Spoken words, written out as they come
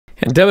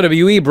And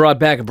WWE brought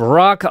back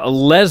Brock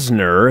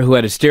Lesnar, who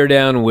had a stare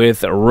down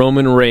with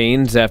Roman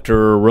Reigns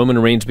after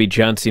Roman Reigns beat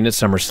John Cena at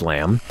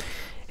SummerSlam.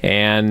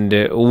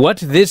 And what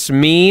this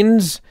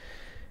means,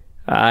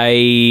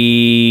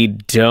 I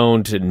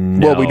don't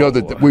know. Well, we know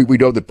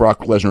that Brock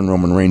Lesnar and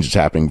Roman Reigns is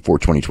happening before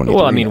 2023.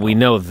 Well, I mean, we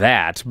know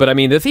that. But, I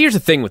mean, here's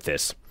the thing with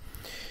this.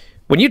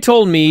 When you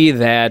told me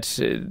that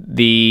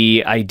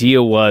the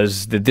idea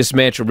was that this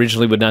match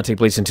originally would not take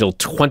place until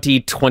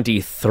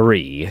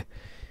 2023...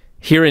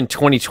 here in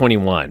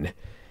 2021,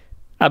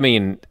 I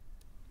mean,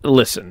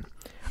 listen,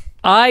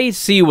 I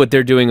see what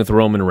they're doing with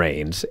Roman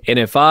Reigns, and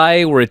if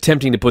I were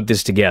attempting to put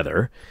this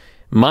together,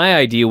 my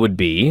idea would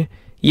be,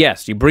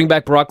 yes, you bring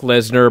back Brock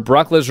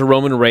Lesnar,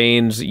 Roman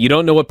Reigns, you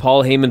don't know what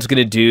Paul Heyman's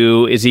going to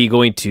do. Is he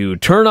going to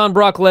turn on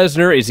Brock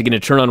Lesnar? Is he going to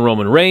turn on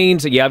Roman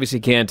Reigns? You obviously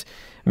can't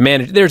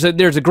manage. There's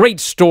a great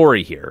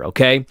story here,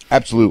 okay?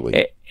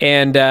 Absolutely.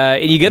 And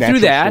you get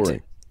through that.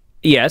 Story.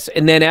 Yes,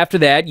 and then after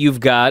that, you've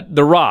got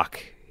The Rock.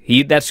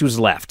 That's who's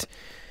left.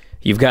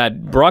 You've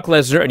got Brock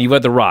Lesnar and you've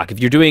got The Rock. If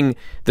you're doing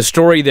the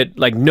story that,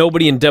 like,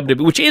 nobody in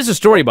WWE, which is a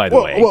story, by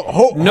the way,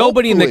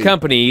 nobody in the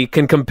company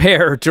can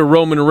compare to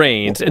Roman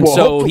Reigns, and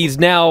so he's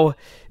now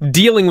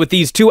dealing with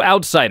these two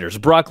outsiders,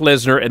 Brock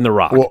Lesnar and The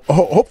Rock. Well,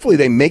 hopefully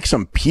they make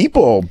some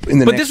people in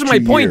the next 2 years. But this is my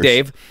point,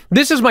 Dave.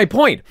 This is my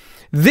point.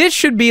 This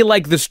should be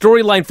like the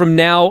storyline from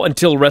now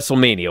until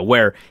WrestleMania,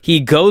 where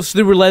he goes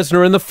through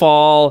Lesnar in the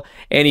fall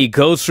and he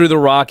goes through The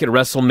Rock at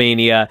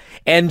WrestleMania,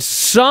 and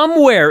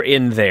somewhere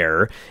in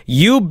there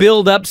you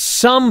build up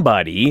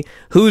somebody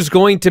who's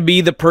going to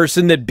be the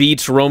person that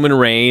beats Roman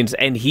Reigns,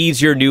 and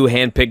he's your new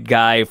handpicked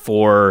guy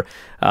for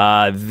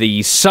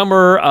the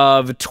summer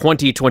of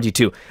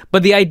 2022.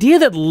 But the idea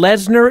that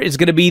Lesnar is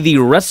going to be the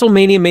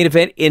WrestleMania main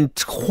event in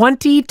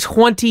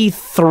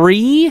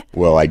 2023?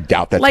 Well, I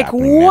doubt that's like,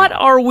 what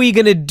are we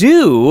going to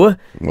do?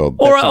 Well,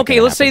 or,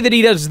 okay, let's say that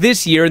he does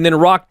this year and then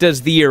Rock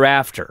does the year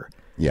after.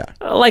 Yeah.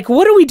 Like,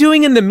 what are we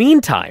doing in the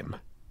meantime?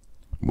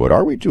 What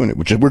are we doing?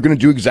 Which we're going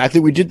to do exactly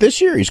what we did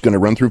this year. He's going to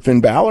run through Finn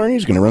Balor, and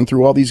he's going to run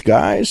through all these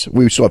guys.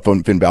 We still have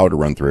Finn Balor to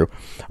run through,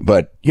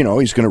 but he's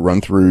going to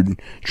run through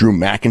Drew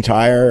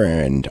McIntyre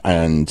and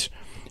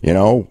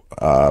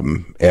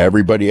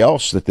everybody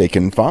else that they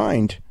can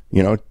find,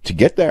 to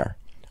get there.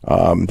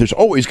 There's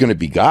always going to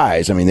be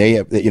guys. I mean,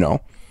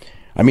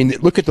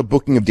 look at the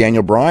booking of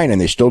Daniel Bryan, and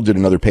they still did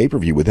another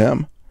pay-per-view with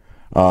him.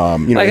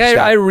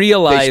 I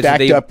realize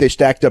they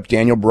stacked up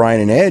Daniel Bryan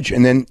and Edge,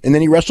 and then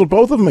he wrestled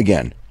both of them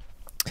again.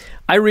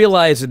 I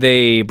realize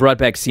they brought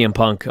back CM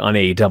Punk on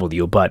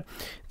AEW, but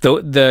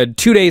the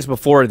 2 days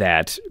before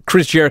that,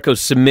 Chris Jericho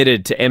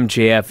submitted to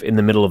MJF in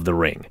the middle of the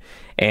ring.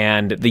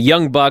 And the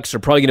Young Bucks are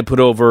probably going to put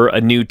over a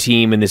new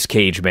team in this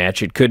cage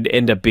match. It could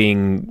end up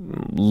being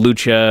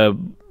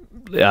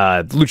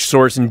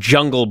Luchasaurus and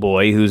Jungle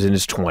Boy, who's in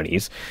his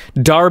 20s.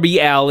 Darby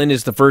Allin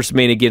is the first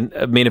main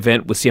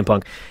event with CM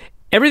Punk.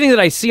 Everything that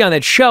I see on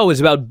that show is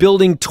about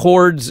building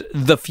towards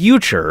the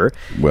future.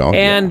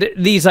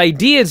 These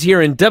ideas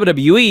here in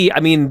WWE, I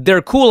mean,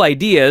 they're cool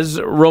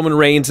ideas. Roman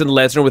Reigns and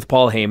Lesnar with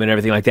Paul Heyman and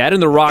everything like that,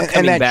 and The Rock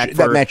coming back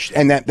for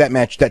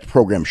that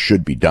program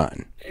should be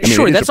done. I mean,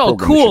 sure, that's all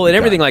cool and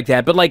everything like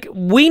that, but like,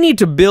 we need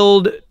to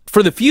build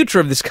for the future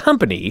of this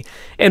company,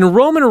 and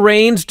Roman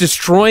Reigns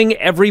destroying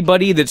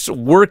everybody that's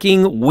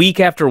working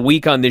week after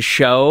week on this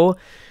show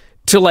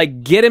to,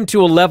 like, get him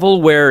to a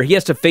level where he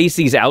has to face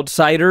these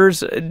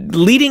outsiders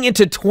leading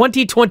into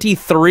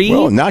 2023.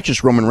 Well, not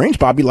just Roman Reigns.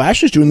 Bobby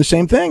Lashley's doing the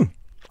same thing.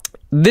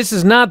 This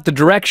is not the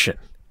direction.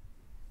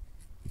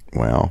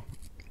 Well,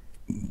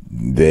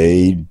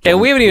 and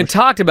we haven't even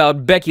talked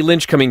about Becky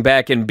Lynch coming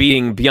back and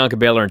beating Bianca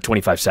Belair in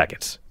 25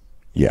 seconds.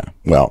 Yeah,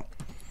 well,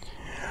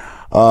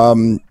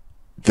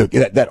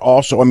 that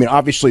also, I mean,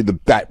 obviously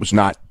that was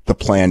not the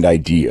planned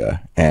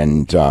idea,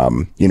 and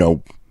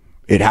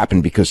it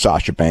happened because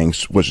Sasha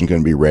Banks wasn't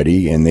going to be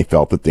ready, and they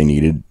felt that they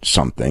needed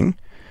something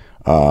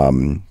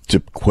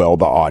to quell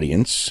the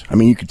audience. I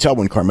mean, you could tell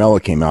when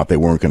Carmella came out, they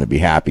weren't going to be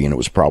happy, and it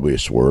was probably a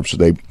swerve. So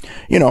they,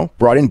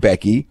 brought in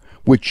Becky,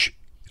 which,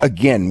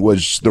 again,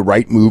 was the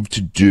right move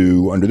to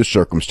do under the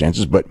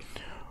circumstances. But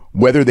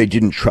whether they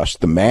didn't trust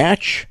the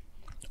match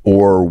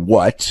or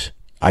what,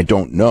 I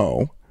don't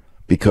know,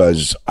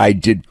 because I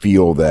did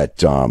feel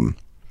that,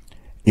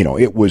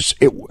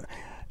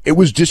 it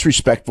was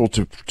disrespectful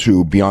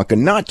to Bianca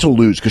not to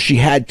lose, because she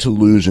had to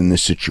lose in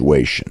this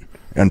situation,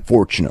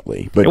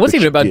 unfortunately. But it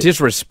wasn't even about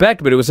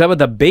disrespect, but it was about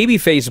the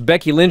babyface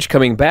Becky Lynch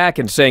coming back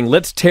and saying,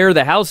 "Let's tear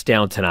the house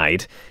down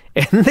tonight,"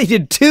 and they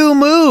did 2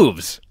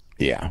 moves.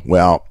 Yeah,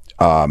 well,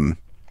 I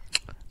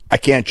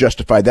can't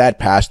justify that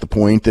past the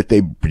point that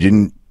they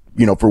didn't,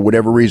 for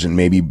whatever reason.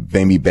 Maybe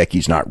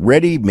Becky's not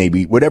ready.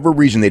 Maybe whatever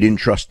reason they didn't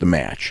trust the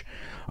match,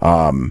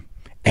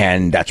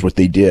 and that's what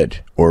they did.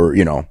 Or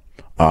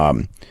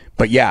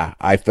But yeah,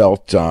 I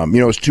felt,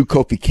 it was too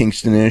Kofi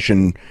Kingston-ish,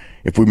 and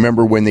if we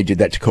remember when they did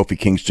that to Kofi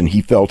Kingston,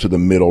 he fell to the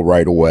middle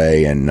right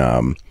away, and,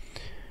 I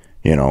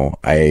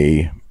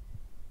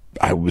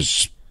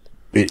was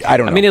I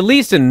don't know. I mean, at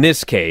least in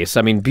this case,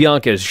 I mean,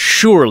 Bianca is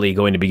surely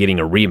going to be getting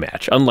a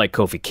rematch, unlike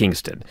Kofi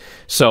Kingston.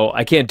 So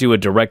I can't do a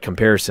direct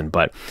comparison.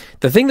 But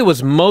the thing that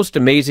was most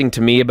amazing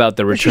to me about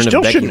the return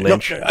of Becky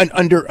Lynch...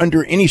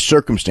 Under any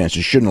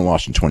circumstances, shouldn't have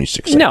lost in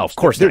 26 seconds. No, of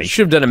course not. You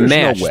should have done a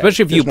match,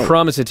 especially if you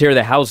promise to tear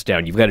the house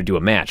down. You've got to do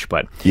a match.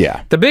 But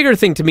yeah, the bigger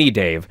thing to me,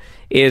 Dave,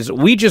 is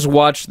we just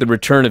watched the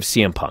return of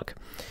CM Punk.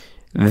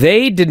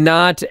 They did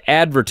not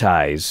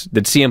advertise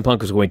that CM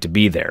Punk was going to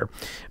be there,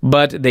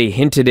 but they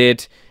hinted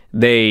it.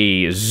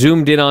 They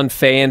zoomed in on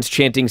fans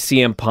chanting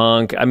CM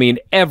Punk. I mean,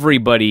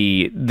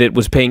 everybody that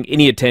was paying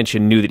any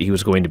attention knew that he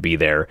was going to be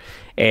there.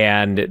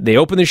 And they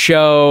opened the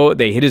show,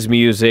 they hit his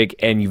music,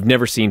 and you've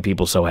never seen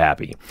people so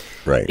happy.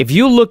 Right. If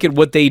you look at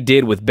what they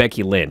did with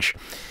Becky Lynch,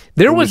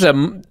 there was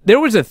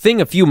a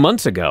thing a few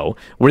months ago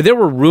where there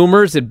were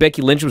rumors that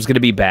Becky Lynch was going to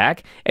be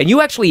back, and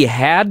you actually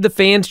had the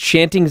fans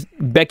chanting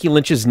Becky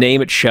Lynch's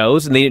name at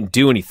shows, and they didn't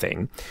do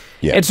anything.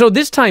 Yeah. And so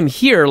this time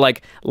here,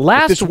 like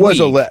last week...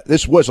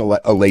 This was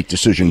a late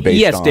decision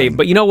based on... Yes, Dave,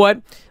 but you know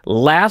what?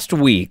 Last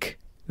week,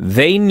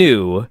 they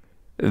knew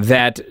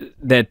that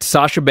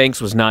Sasha Banks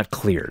was not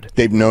cleared.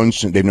 They've known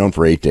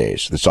for 8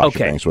 days that Sasha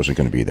Banks wasn't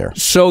going to be there.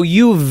 So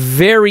you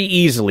very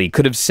easily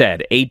could have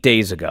said 8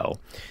 days ago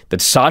that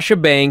Sasha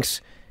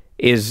Banks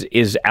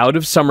is out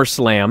of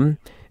SummerSlam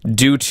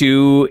due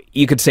to,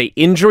 you could say,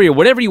 injury or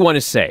whatever you want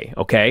to say,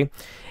 okay?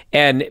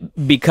 And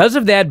because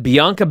of that,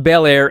 Bianca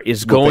Belair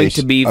is going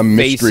to be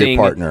facing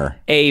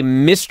a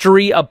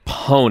mystery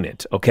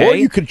opponent, okay? Or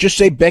you could just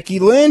say Becky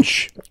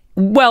Lynch.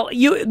 Well,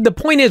 the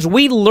point is,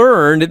 we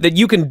learned that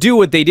you can do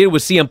what they did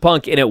with CM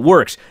Punk, and it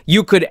works.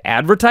 You could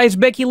advertise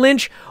Becky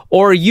Lynch,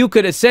 or you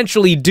could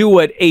essentially do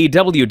what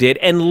AEW did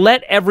and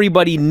let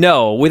everybody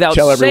know without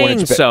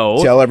saying so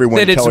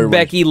that it's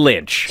Becky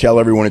Lynch. Tell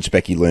everyone it's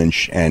Becky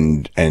Lynch,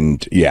 and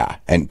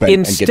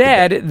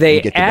instead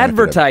they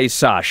advertise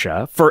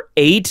Sasha for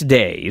 8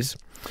 days.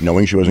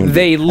 Knowing she wasn't.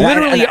 They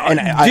literally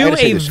do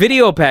a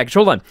video package.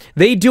 Hold on.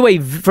 They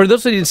do for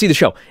those who didn't see the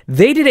show,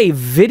 they did a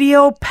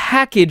video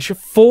package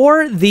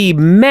for the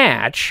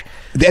match.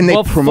 And they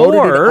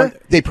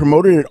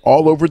promoted it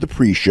all over the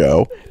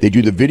pre-show. They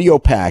do the video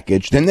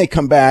package. Then they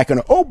come back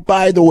and, oh,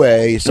 by the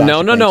way.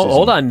 No.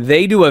 Hold on.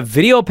 They do a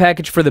video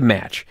package for the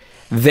match.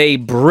 They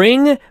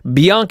bring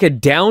Bianca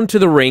down to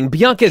the ring.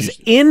 Bianca's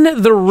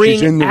in the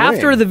ring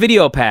after the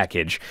video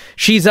package.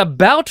 She's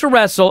about to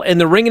wrestle,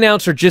 and the ring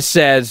announcer just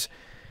says,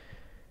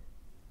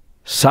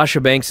 Sasha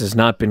Banks has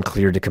not been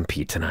cleared to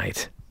compete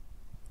tonight.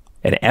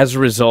 And as a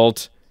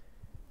result,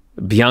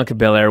 Bianca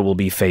Belair will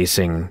be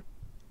facing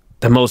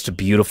the most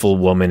beautiful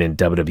woman in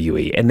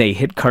WWE. And they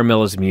hit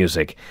Carmella's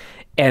music.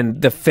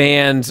 And the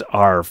fans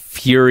are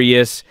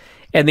furious.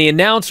 And the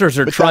announcers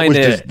are trying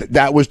to...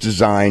 That was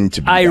designed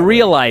to be... I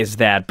realize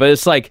that, but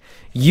it's like,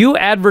 you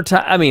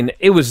advertise... I mean,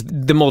 it was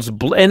the most...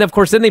 And of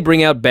course, then they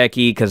bring out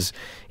Becky because,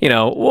 we're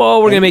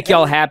going to make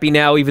y'all happy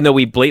now, even though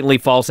we blatantly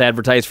false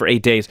advertised for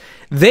 8 days.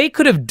 They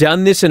could have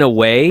done this in a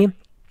way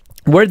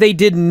where they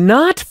did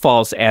not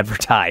false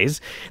advertise.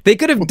 They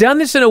could have done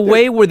this in a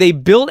way where they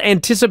built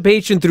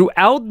anticipation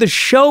throughout the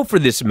show for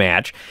this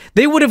match.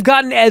 They would have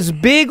gotten as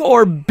big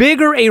or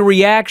bigger a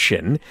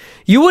reaction.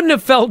 You wouldn't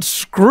have felt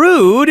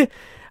screwed.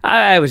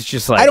 I was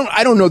just like...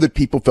 I don't know that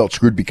people felt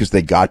screwed because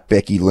they got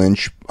Becky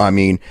Lynch. I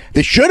mean,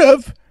 they should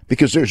have,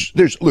 because there's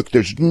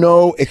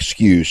no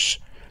excuse.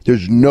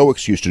 There's no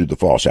excuse to do the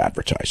false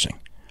advertising.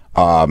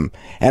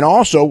 And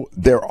also,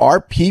 there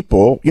are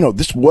people,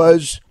 this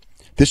was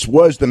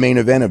the main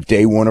event of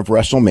day one of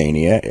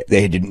WrestleMania.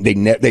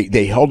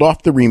 They held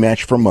off the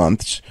rematch for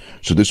months.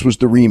 So this was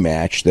the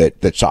rematch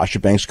that Sasha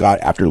Banks got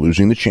after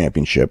losing the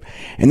championship.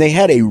 And they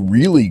had a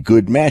really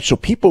good match. So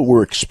people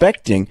were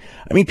expecting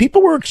a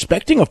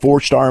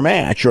 4-star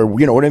match, or,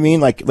 you know what I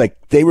mean?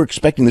 Like they were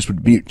expecting this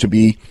to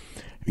be,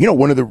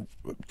 one of the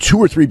 2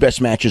 or 3 best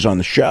matches on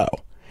the show.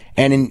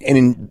 And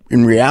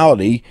in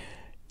reality,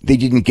 they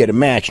didn't get a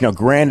match. Now,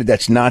 granted,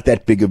 that's not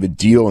that big of a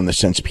deal in the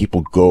sense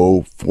people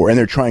go for, and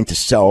they're trying to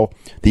sell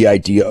the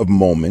idea of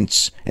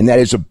moments. And that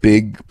is a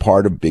big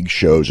part of big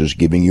shows, is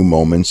giving you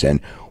moments.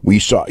 And we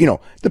saw,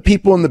 the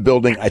people in the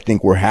building, I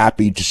think, were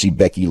happy to see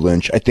Becky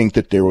Lynch. I think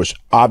that there was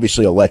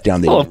obviously a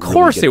letdown. Well, of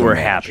course they were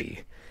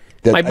happy.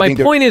 My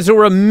point is, there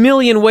were a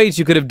million ways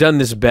you could have done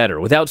this better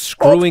without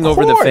screwing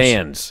over the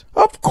fans.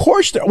 Of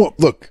course. Well,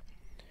 look,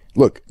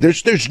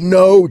 there's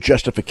no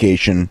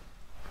justification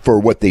for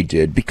what they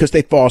did because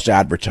they false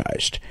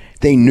advertised.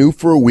 They knew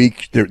for a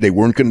week they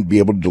weren't going to be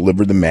able to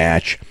deliver the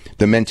match.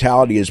 The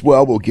mentality is,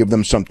 well, we'll give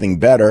them something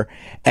better.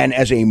 And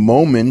as a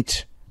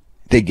moment,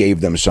 they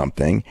gave them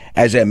something.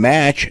 As a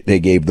match, they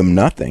gave them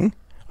nothing.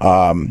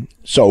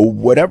 So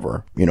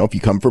whatever, if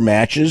you come for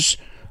matches,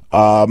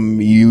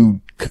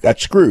 you got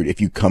screwed.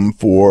 If you come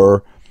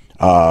for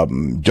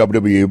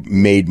WWE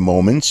made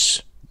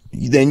moments,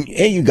 then,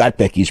 hey, you got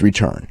Becky's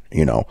return,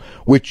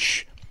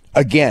 which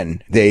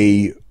again,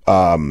 they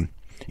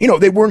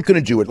weren't going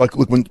to do it. Like,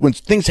 look, when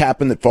things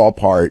happen that fall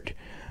apart,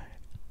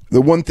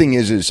 the one thing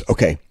is,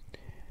 okay,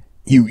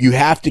 you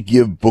have to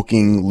give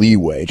booking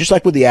leeway, just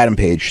like with the Adam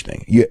Page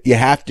thing. You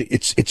have to.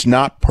 It's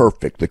not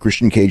perfect. The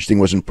Christian Cage thing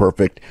wasn't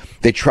perfect.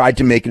 They tried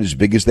to make it as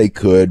big as they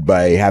could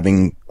by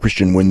having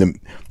Christian win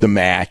the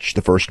match,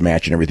 the first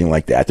match, and everything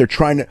like that. They're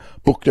trying to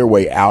book their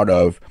way out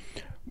of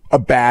a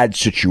bad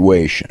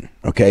situation.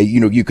 Okay,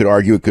 you could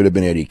argue it could have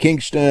been Eddie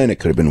Kingston, it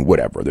could have been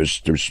whatever.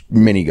 There's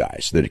many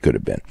guys that it could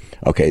have been.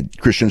 Okay,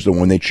 Christian's the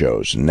one they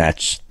chose, and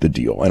that's the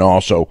deal. And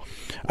also,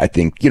 I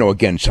think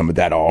again, some of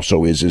that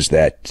also is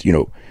that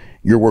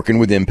you're working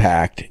with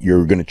Impact.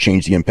 You're going to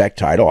change the Impact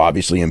title.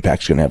 Obviously,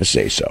 Impact's going to have a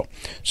say so.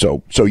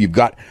 So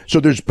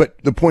but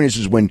the point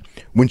is when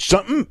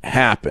something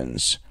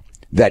happens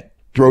that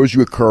throws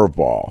you a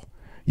curveball,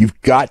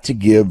 you've got to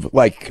give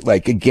like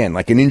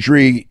an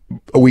injury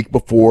a week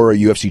before a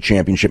UFC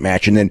championship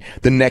match, and then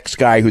the next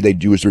guy who they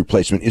do as the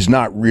replacement is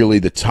not really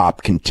the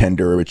top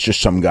contender. It's just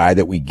some guy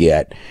that we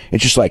get.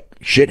 It's just like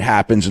shit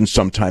happens, and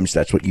sometimes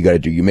that's what you got to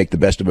do. You make the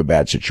best of a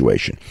bad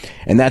situation,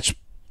 and that's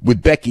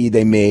with Becky.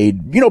 They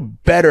made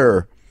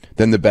better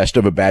than the best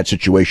of a bad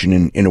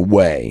situation in a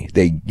way.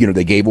 They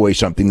gave away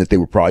something that they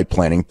were probably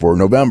planning for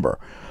November.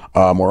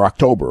 Or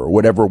October or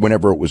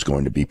whenever it was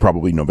going to be,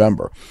 probably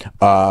November.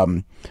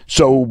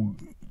 So,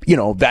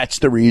 that's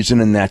the reason,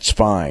 and that's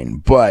fine.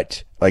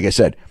 But like I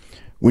said,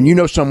 when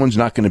someone's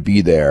not going to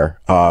be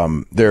there,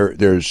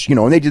 there's,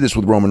 and they did this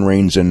with Roman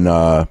Reigns and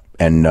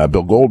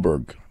Bill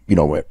Goldberg,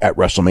 at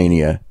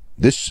WrestleMania,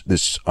 this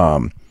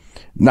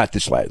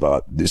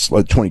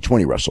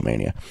 2020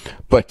 WrestleMania.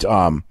 But,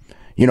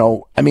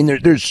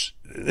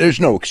 there's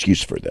no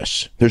excuse for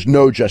this. There's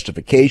no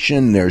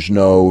justification. There's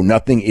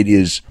nothing. It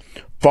is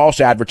false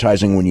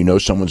advertising when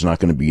someone's not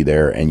going to be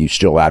there and you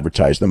still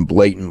advertise them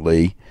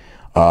blatantly.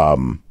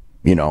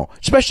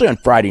 Especially on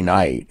Friday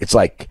night. It's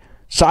like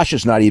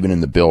Sasha's not even in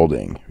the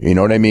building. You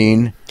know what I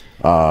mean?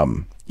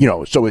 So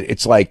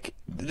it's like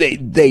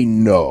they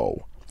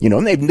know,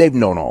 and they've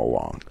known all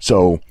along.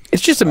 So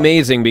it's just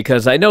amazing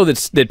because I know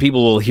that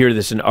people will hear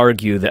this and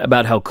argue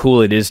about how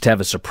cool it is to have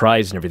a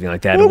surprise and everything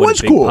like that. Well, and it was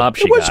cool.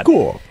 It was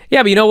cool.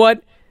 Yeah, but you know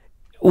what?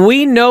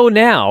 We know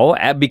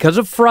now, because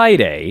of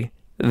Friday,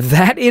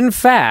 that in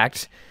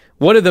fact,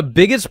 one of the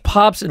biggest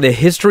pops in the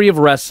history of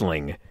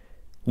wrestling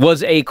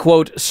was a,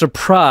 quote,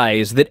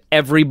 surprise that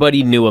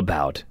everybody knew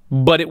about,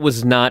 but it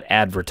was not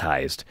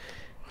advertised.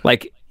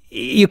 Like,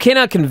 you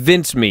cannot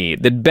convince me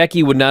that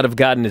Becky would not have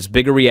gotten as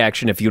big a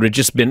reaction if you would have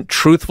just been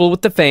truthful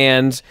with the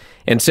fans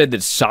and said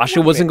that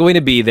Sasha wasn't going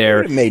to be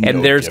there,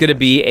 and there's going to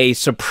be a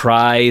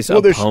surprise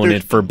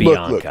opponent for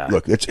Bianca.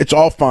 Look, it's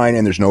all fine,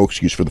 and there's no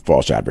excuse for the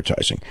false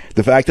advertising.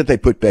 The fact that they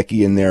put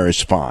Becky in there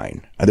is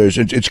fine.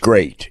 It's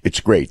great. It's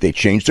great. They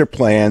changed their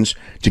plans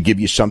to give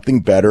you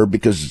something better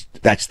because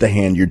that's the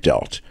hand you're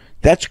dealt.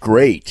 That's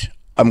great.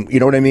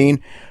 You know what I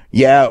mean?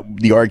 Yeah,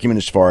 the argument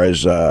as far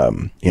as,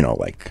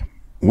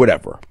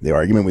 whatever. The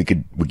argument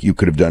you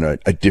could have done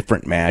a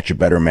different match, a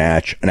better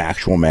match, an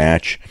actual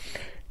match.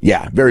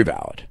 Yeah, very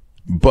valid.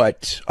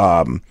 But,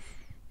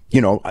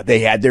 they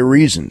had their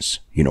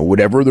reasons.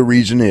 Whatever the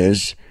reason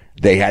is,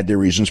 they had their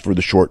reasons for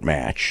the short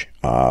match.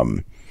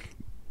 I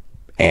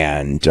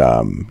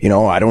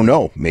don't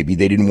know. Maybe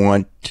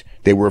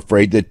they were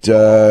afraid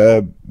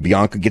that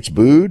Bianca gets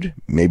booed.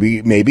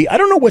 Maybe. I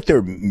don't know what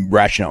their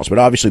rationale is, but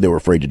obviously they were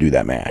afraid to do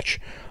that match.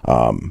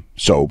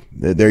 So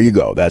there you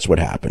go. That's what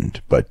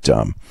happened. But,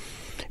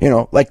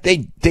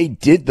 they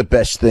did the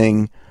best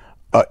thing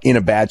in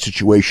a bad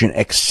situation,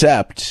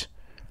 except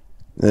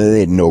they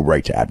had no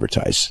right to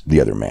advertise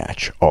the other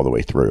match all the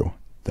way through.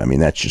 I mean,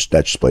 that's just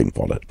blatant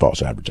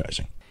false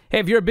advertising. Hey,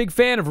 if you're a big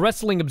fan of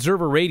Wrestling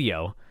Observer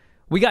Radio,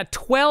 we got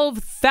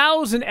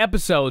 12,000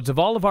 episodes of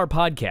all of our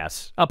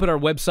podcasts up at our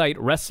website,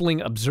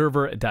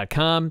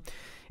 WrestlingObserver.com.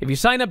 If you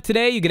sign up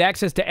today, you get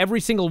access to every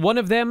single one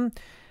of them.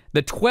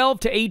 The 12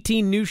 to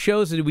 18 new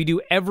shows that we do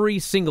every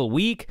single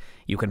week.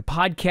 You can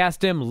podcast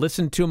them,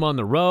 listen to them on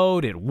the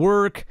road, at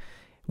work,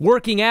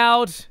 working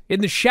out,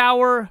 in the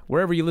shower,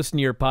 wherever you listen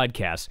to your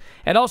podcasts.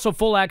 And also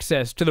full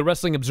access to the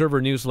Wrestling Observer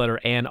newsletter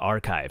and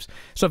archives.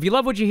 So if you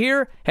love what you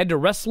hear, head to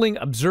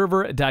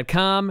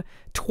WrestlingObserver.com.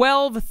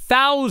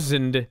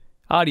 12,000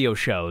 audio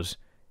shows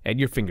at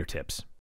your fingertips.